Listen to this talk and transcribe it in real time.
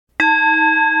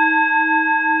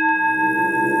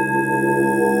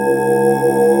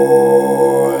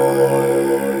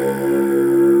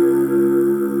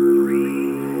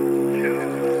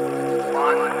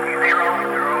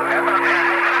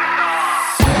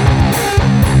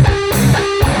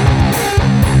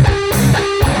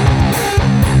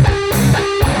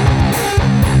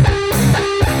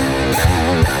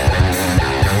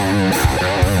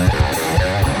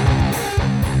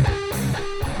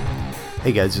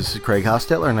Hey guys, this is Craig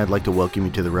Hostetler, and I'd like to welcome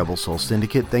you to the Rebel Soul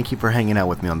Syndicate. Thank you for hanging out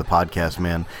with me on the podcast,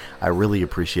 man. I really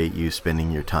appreciate you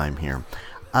spending your time here.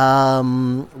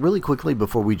 Really quickly,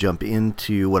 before we jump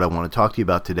into what I want to talk to you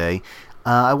about today,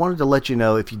 I wanted to let you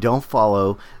know, if you don't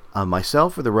follow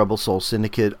myself or the Rebel Soul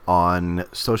Syndicate on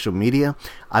social media,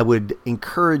 I would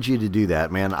encourage you to do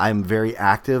that, man. I'm very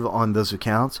active on those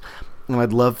accounts, and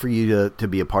I'd love for you to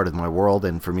be a part of my world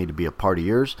and for me to be a part of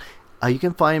yours. You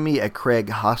can find me at Craig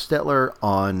Hostetler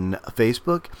on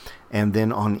Facebook, and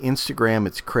then on Instagram,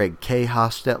 it's Craig K.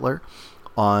 Hostetler.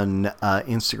 On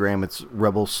Instagram, it's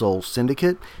Rebel Soul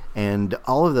Syndicate, and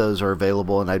all of those are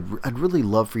available, and I'd really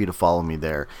love for you to follow me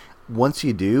there. Once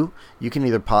you do, you can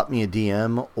either pop me a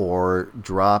DM or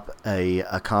drop a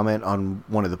comment on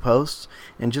one of the posts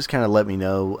and just kind of let me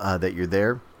know that you're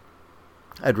there.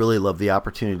 I'd really love the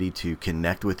opportunity to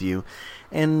connect with you.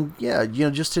 And yeah,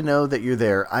 just to know that you're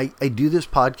there. I do this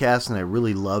podcast and I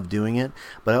really love doing it,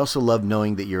 but I also love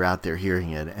knowing that you're out there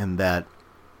hearing it and that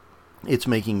it's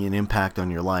making an impact on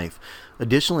your life.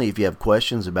 Additionally, if you have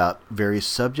questions about various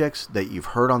subjects that you've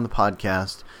heard on the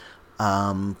podcast,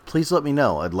 please let me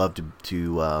know. I'd love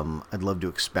to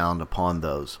expound upon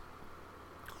those.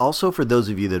 Also, for those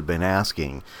of you that have been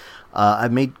asking,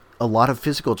 I've made a lot of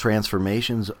physical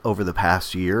transformations over the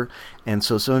past year, and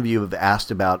so some of you have asked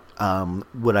about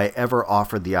would I ever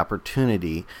offer the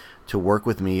opportunity to work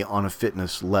with me on a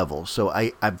fitness level. So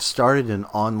I've started an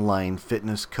online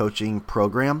fitness coaching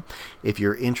program. If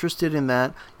you're interested in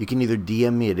that, you can either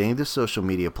DM me at any of the social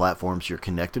media platforms you're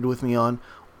connected with me on,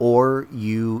 or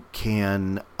you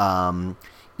can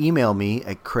email me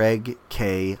at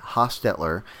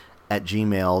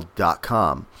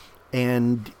craigkhostetler@gmail.com.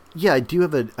 And yeah, I do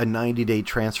have a 90-day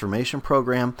transformation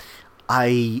program.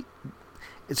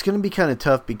 It's going to be kind of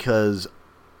tough because,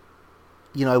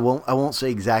 I won't say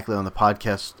exactly on the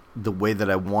podcast the way that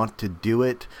I want to do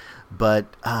it,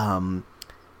 but I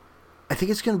think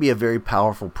it's going to be a very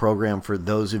powerful program for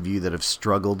those of you that have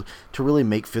struggled to really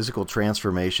make physical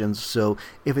transformations. So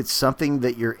if it's something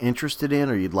that you're interested in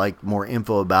or you'd like more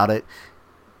info about it,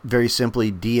 very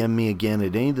simply DM me again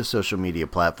at any of the social media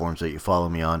platforms that you follow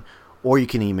me on, or you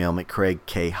can email me at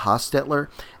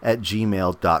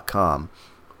craigkhostetler@gmail.com.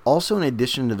 Also, in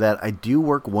addition to that, I do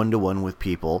work one-to-one with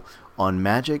people on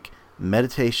magic,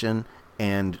 meditation,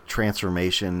 and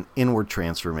transformation, inward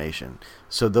transformation.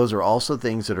 So those are also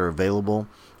things that are available.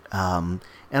 And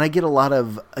I get a lot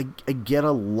of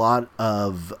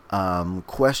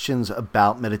questions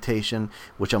about meditation,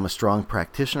 which I'm a strong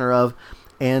practitioner of,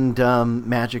 and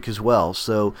magic as well.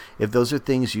 So if those are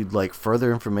things you'd like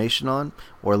further information on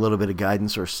or a little bit of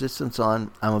guidance or assistance on,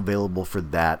 I'm available for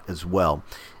that as well.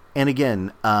 And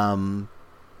again,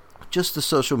 just the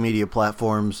social media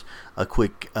platforms, a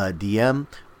quick DM,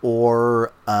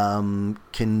 or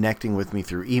connecting with me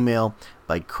through email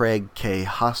by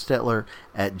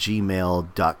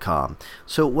craigkhostetler@gmail.com.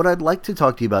 So what I'd like to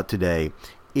talk to you about today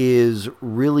is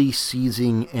really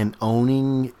seizing and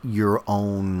owning your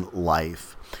own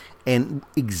life and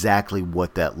exactly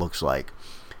what that looks like.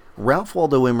 Ralph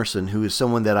Waldo Emerson, who is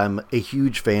someone that I'm a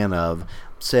huge fan of,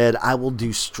 said, "I will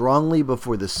do strongly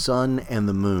before the sun and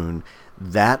the moon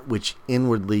that which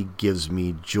inwardly gives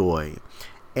me joy."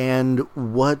 And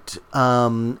what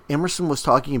Emerson was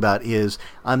talking about is,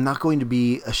 I'm not going to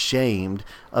be ashamed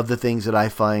of the things that I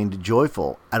find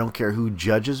joyful. I don't care who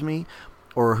judges me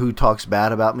or who talks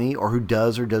bad about me or who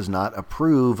does or does not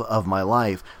approve of my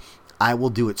life. I will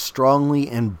do it strongly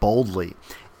and boldly.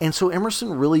 And so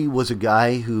Emerson really was a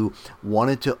guy who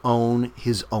wanted to own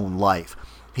his own life.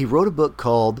 He wrote a book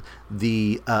called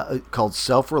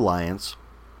Self-Reliance.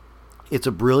 It's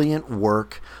a brilliant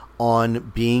work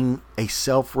on being a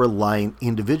self-reliant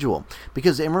individual,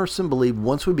 because Emerson believed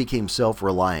once we became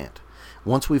self-reliant,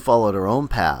 once we followed our own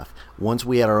path, once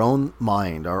we had our own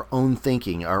mind, our own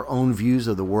thinking, our own views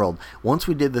of the world, once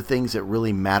we did the things that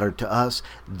really mattered to us,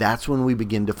 that's when we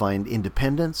begin to find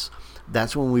independence.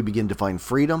 That's when we begin to find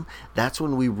freedom. That's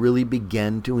when we really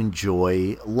begin to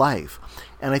enjoy life.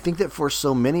 And I think that for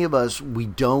so many of us, we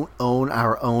don't own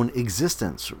our own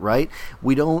existence, right?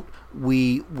 We're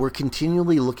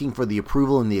continually looking for the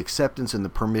approval and the acceptance and the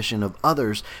permission of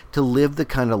others to live the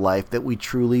kind of life that we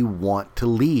truly want to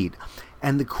lead.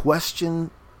 And the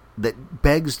question that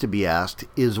begs to be asked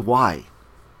is why?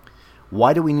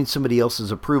 Why do we need somebody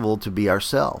else's approval to be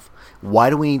ourselves? Why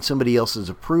do we need somebody else's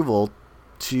approval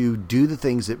to do the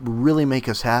things that really make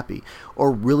us happy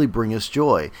or really bring us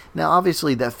joy? Now,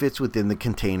 obviously, that fits within the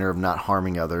container of not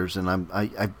harming others, and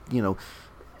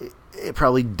it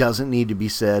probably doesn't need to be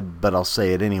said, but I'll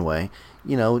say it anyway.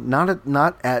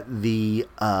 Not at the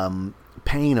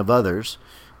pain of others,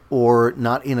 or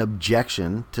not in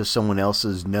objection to someone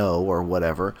else's no or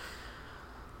whatever.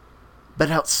 But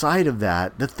outside of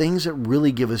that, the things that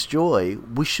really give us joy,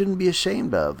 we shouldn't be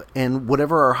ashamed of. And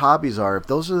whatever our hobbies are, if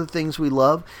those are the things we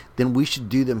love, then we should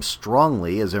do them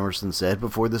strongly, as Emerson said,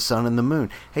 before the sun and the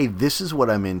moon. Hey, this is what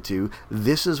I'm into.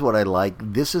 This is what I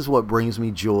like. This is what brings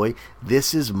me joy.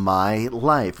 This is my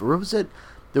life. Or was it?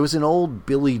 There was an old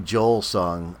Billy Joel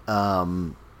song,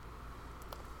 and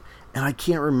I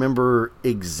can't remember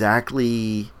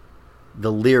exactly the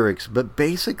lyrics, but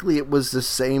basically it was the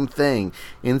same thing.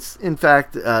 In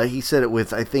fact, he said it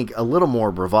with, I think, a little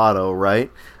more bravado,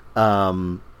 right?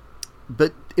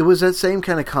 But it was that same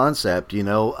kind of concept,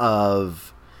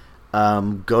 of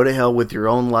go to hell with your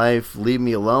own life, leave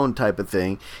me alone type of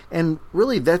thing. And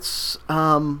really, that's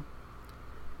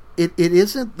it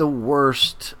isn't the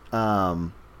worst.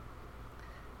 I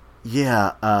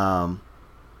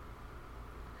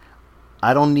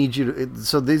don't need you to.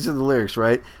 So these are the lyrics,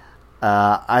 right?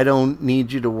 I don't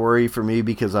need you to worry for me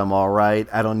because I'm all right.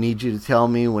 I don't need you to tell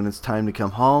me when it's time to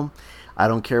come home. I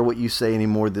don't care what you say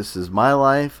anymore. This is my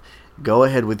life. Go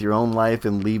ahead with your own life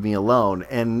and leave me alone.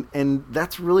 And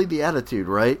that's really the attitude,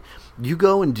 right? You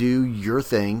go and do your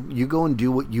thing. You go and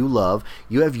do what you love.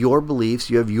 You have your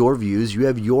beliefs. You have your views. You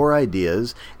have your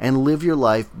ideas and live your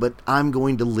life, but I'm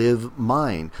going to live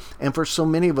mine. And for so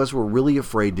many of us, we're really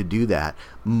afraid to do that.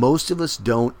 Most of us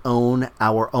don't own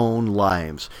our own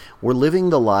lives. We're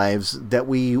living the lives that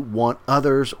we want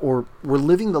others, or we're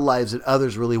living the lives that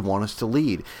others really want us to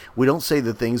lead. We don't say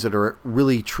the things that are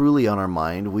really truly on our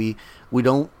mind. We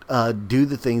don't do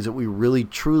the things that we really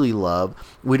truly love.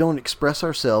 We don't express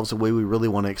ourselves the way we really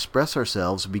want to express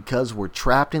ourselves because we're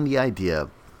trapped in the idea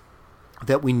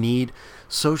that we need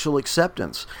social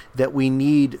acceptance, that we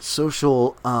need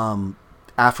social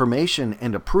affirmation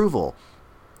and approval,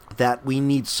 that we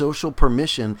need social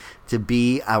permission to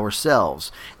be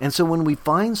ourselves. And so when we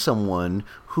find someone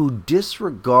who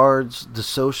disregards the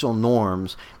social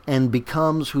norms and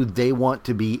becomes who they want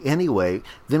to be anyway,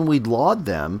 then we laud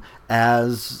them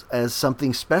as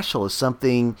something special, as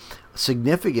something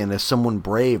significant, as someone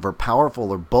brave or powerful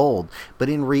or bold. But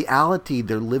in reality,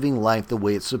 they're living life the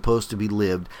way it's supposed to be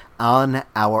lived on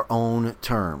our own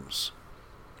terms.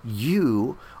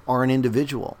 You are an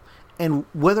individual. And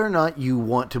whether or not you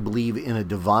want to believe in a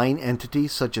divine entity,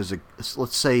 such as,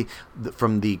 let's say,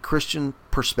 from the Christian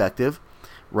perspective,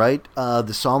 right?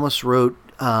 The psalmist wrote,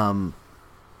 I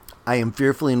am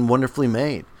fearfully and wonderfully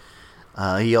made.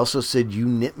 He also said, you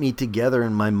knit me together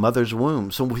in my mother's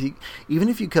womb. So even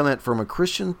if you come at it from a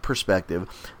Christian perspective,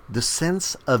 the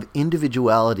sense of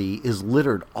individuality is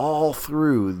littered all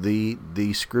through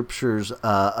the scriptures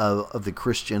of the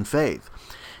Christian faith.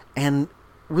 And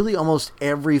really almost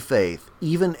every faith,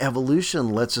 even evolution,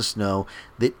 lets us know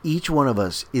that each one of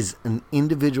us is an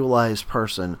individualized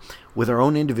person with our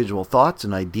own individual thoughts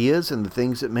and ideas and the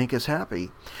things that make us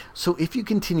happy. So if you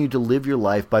continue to live your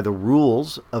life by the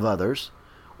rules of others,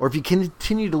 or if you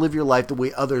continue to live your life the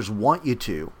way others want you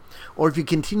to, or if you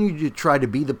continue to try to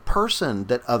be the person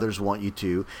that others want you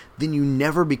to, then you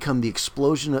never become the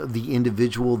explosion of the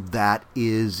individual that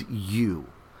is you.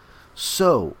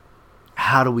 So,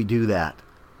 how do we do that?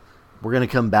 We're going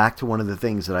to come back to one of the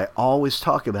things that I always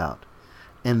talk about,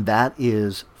 and that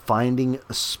is finding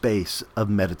a space of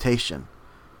meditation.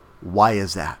 Why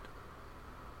is that?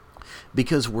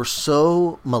 Because we're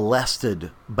so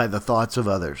molested by the thoughts of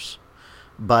others,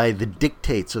 by the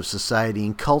dictates of society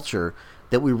and culture,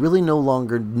 that we really no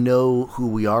longer know who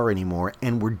we are anymore,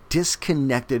 and we're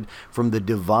disconnected from the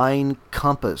divine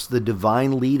compass, the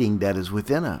divine leading that is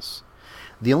within us.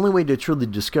 The only way to truly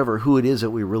discover who it is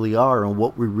that we really are and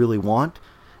what we really want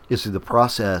is through the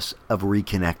process of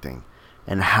reconnecting.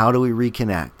 And how do we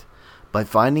reconnect? By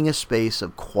finding a space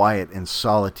of quiet and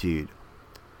solitude.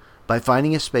 By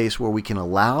finding a space where we can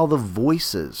allow the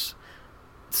voices,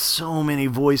 so many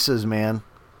voices, man,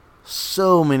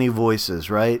 so many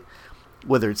voices, right?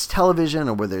 Whether it's television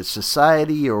or whether it's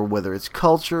society or whether it's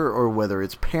culture or whether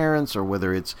it's parents or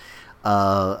whether it's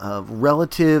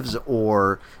relatives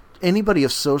or anybody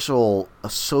of social,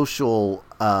 what's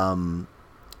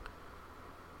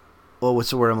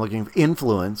the word I'm looking for?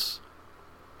 Influence.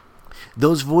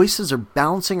 Those voices are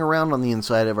bouncing around on the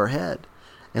inside of our head.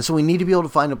 And so we need to be able to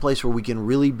find a place where we can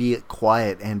really be at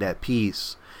quiet and at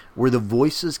peace, where the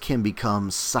voices can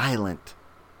become silent.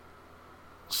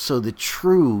 So the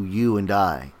true you and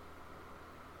I,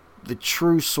 the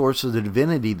true source of the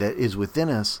divinity that is within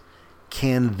us,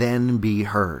 can then be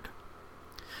heard.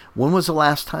 When was the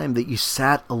last time that you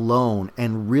sat alone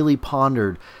and really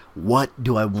pondered, what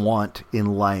do I want in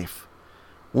life?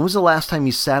 When was the last time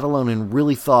you sat alone and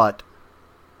really thought,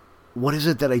 What is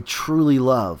it that I truly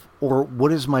love? Or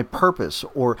what is my purpose?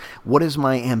 Or what is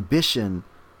my ambition?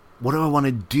 What do I want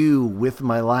to do with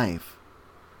my life?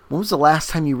 When was the last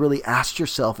time you really asked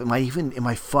yourself, am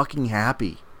I fucking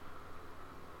happy?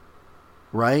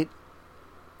 Right?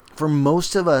 For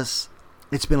most of us,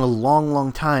 it's been a long,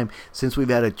 long time since we've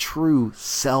had a true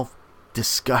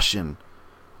self-discussion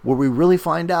where we really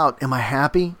find out, am I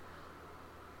happy?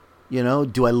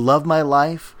 Do I love my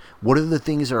life? What are the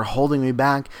things that are holding me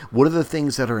back? What are the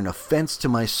things that are an offense to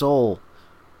my soul?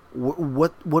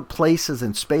 What places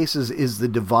and spaces is the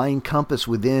divine compass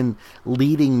within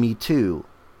leading me to?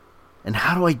 And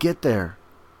how do I get there?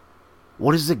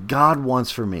 What is it God wants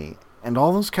for me? And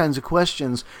all those kinds of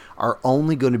questions are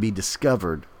only going to be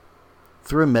discovered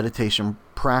through a meditation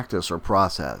practice or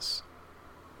process.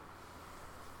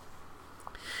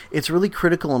 It's really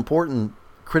critically important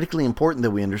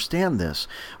that we understand this.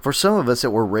 For some of us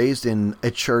that were raised in a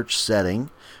church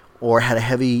setting or had a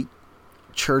heavy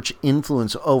church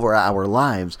influence over our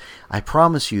lives, I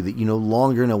promise you that you no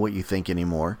longer know what you think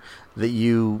anymore, that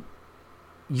you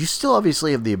still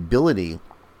obviously have the ability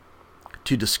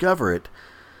to discover it,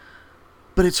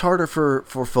 but it's harder for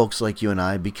folks like you and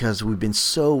I because we've been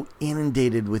so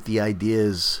inundated with the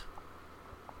ideas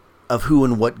of who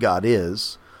and what God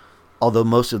is, although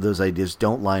most of those ideas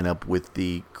don't line up with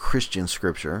the Christian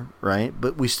scripture, right?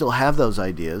 But we still have those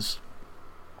ideas,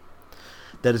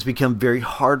 that it's become very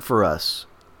hard for us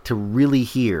to really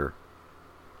hear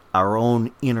our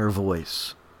own inner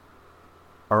voice,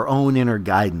 our own inner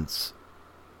guidance.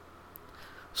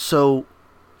 So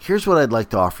here's what I'd like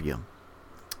to offer you.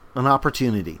 An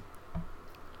opportunity.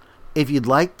 If you'd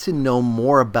like to know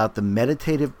more about the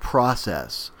meditative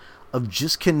process of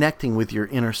just connecting with your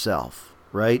inner self,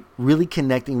 right? Really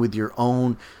connecting with your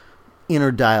own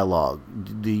inner dialogue,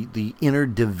 the inner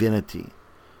divinity.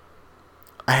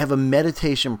 I have a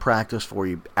meditation practice for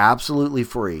you, absolutely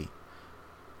free,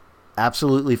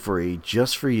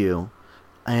 just for you.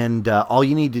 And all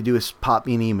you need to do is pop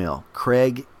me an email,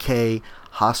 Craig K.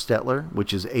 Hostetler,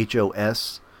 which is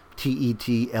Hostetler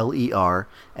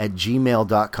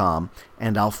 @gmail.com,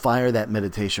 and I'll fire that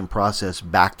meditation process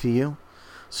back to you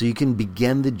so you can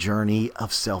begin the journey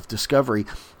of self-discovery.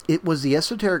 It was the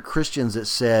esoteric Christians that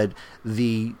said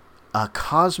the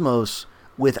cosmos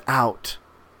without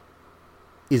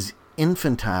is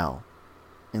infantile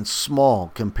and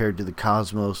small compared to the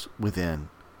cosmos within.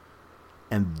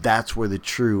 And that's where the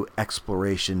true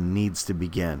exploration needs to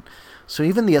begin. So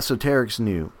even the esoterics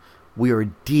knew we are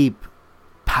deep,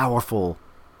 powerful,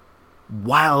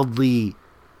 wildly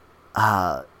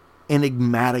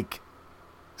enigmatic,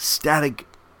 static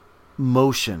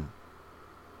motion,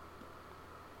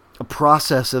 a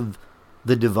process of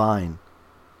the divine.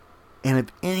 And if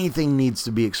anything needs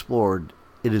to be explored,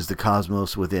 it is the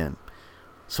cosmos within.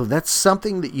 So if that's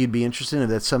something that you'd be interested in, if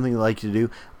that's something you'd like to do,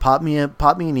 pop me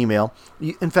an email.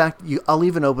 I'll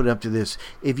even open it up to this.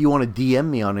 If you want to DM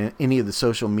me on any of the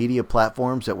social media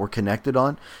platforms that we're connected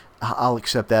on, I'll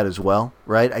accept that as well,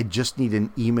 right? I just need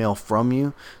an email from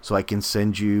you so I can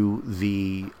send you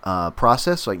the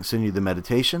process, so I can send you the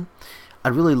meditation.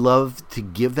 I'd really love to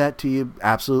give that to you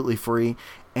absolutely free,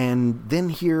 and then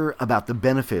hear about the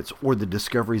benefits or the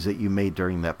discoveries that you made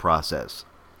during that process.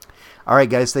 All right,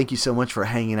 guys, thank you so much for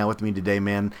hanging out with me today,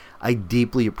 man. I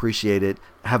deeply appreciate it.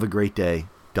 Have a great day.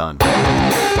 Done.